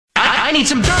I need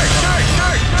some dirt.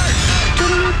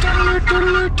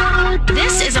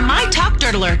 This is a My Talk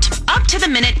Dirt Alert. Up to the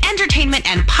minute entertainment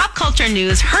and pop culture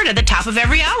news heard at the top of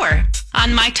every hour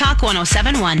on My Talk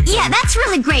 107.1. Yeah, that's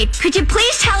really great. Could you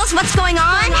please tell us what's going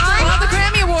on? Well, the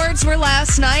Grammy Awards were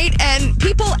last night, and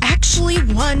people actually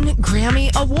won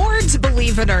Grammy Awards,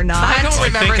 believe it or not. I don't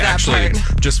remember that part.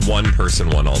 Just one person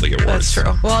won all the awards. That's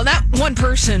true. Well, that one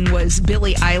person was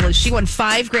Billie Eilish. She won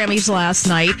 5 Grammys last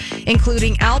night,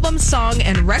 including Album, Song,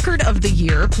 and Record of the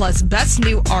Year, plus Best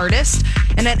New Artist.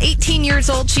 And at 18 years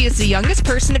old, she is the youngest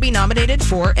person to be nominated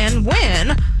for and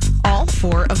win all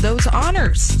 4 of those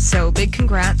honors. So big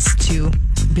congrats to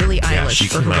Billie Yeah, Eilish she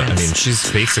for her came out. I wins. mean,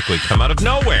 she's basically come out of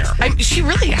nowhere. She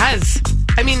really has.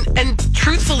 I mean, and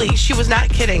truthfully, she was not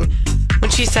kidding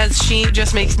when she says she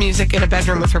just makes music in a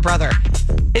bedroom with her brother.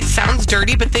 It sounds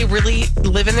dirty, but they really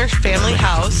live in their family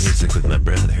house. Music with my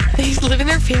brother. They live in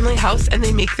their family house and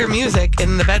they make their music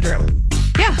in the bedroom.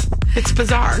 Yeah. It's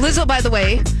bizarre. Lizzo, by the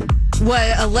way,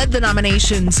 led the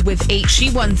nominations with 8. She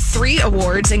won 3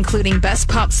 awards, including Best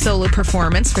Pop Solo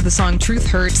Performance for the song Truth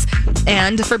Hurts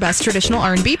and for Best Traditional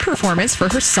R&B Performance for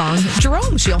her song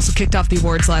Jerome. She also kicked off the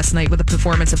awards last night with a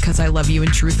performance of 'Cause I Love You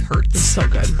and Truth Hurts. So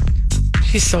good.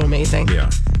 She's so amazing. Yeah.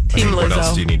 Team What Lizzo.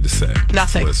 else do you need to say?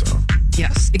 Nothing. Lizzo.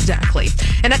 Yes, exactly.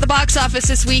 And at the box office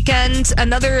this weekend,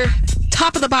 another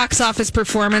top of the box office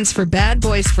performance for Bad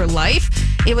Boys for Life.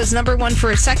 It was number 1 for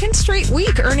a second straight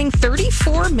week, earning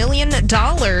 $34 million.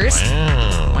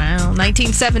 Wow.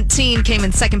 1917 came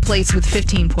in second place with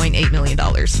 $15.8 million.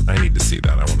 I need to see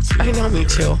that. I want to see that. I know, me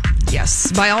too.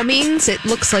 Yes. By all means, it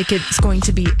looks like it's going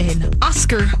to be an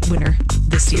Oscar winner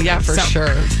this year. Yeah, for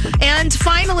sure. And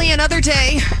finally, another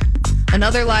day,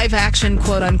 another live action,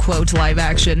 quote unquote, live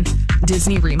action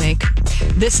Disney remake.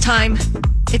 This time,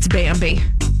 it's Bambi.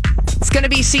 It's going to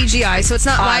be CGI, so it's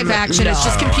not live action. No. It's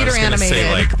just computer I was animated.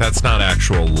 say, like, that's not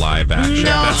actual live action.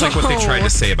 No. That's like what they tried to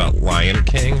say about Lion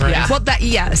King, right? Yeah. Well,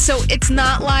 so it's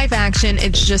not live action.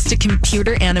 It's just a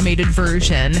computer animated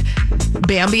version.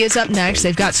 Bambi is up next.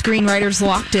 They've got screenwriters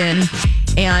locked in.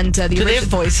 And Do they have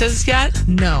voices yet?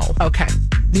 No. Okay.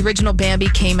 The original Bambi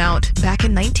came out back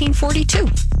in 1942.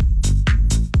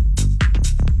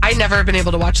 I never have been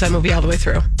able to watch that movie all the way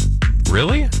through.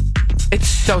 Really? It's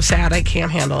so sad. I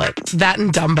can't handle it. That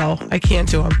and Dumbo. I can't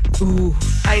do them. Ooh.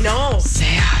 I know.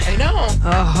 Sad. I know.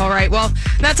 Oh, all right. Well,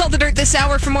 that's all the dirt this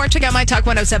hour. For more, check out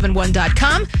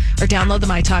mytalk1071.com or download the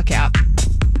MyTalk app.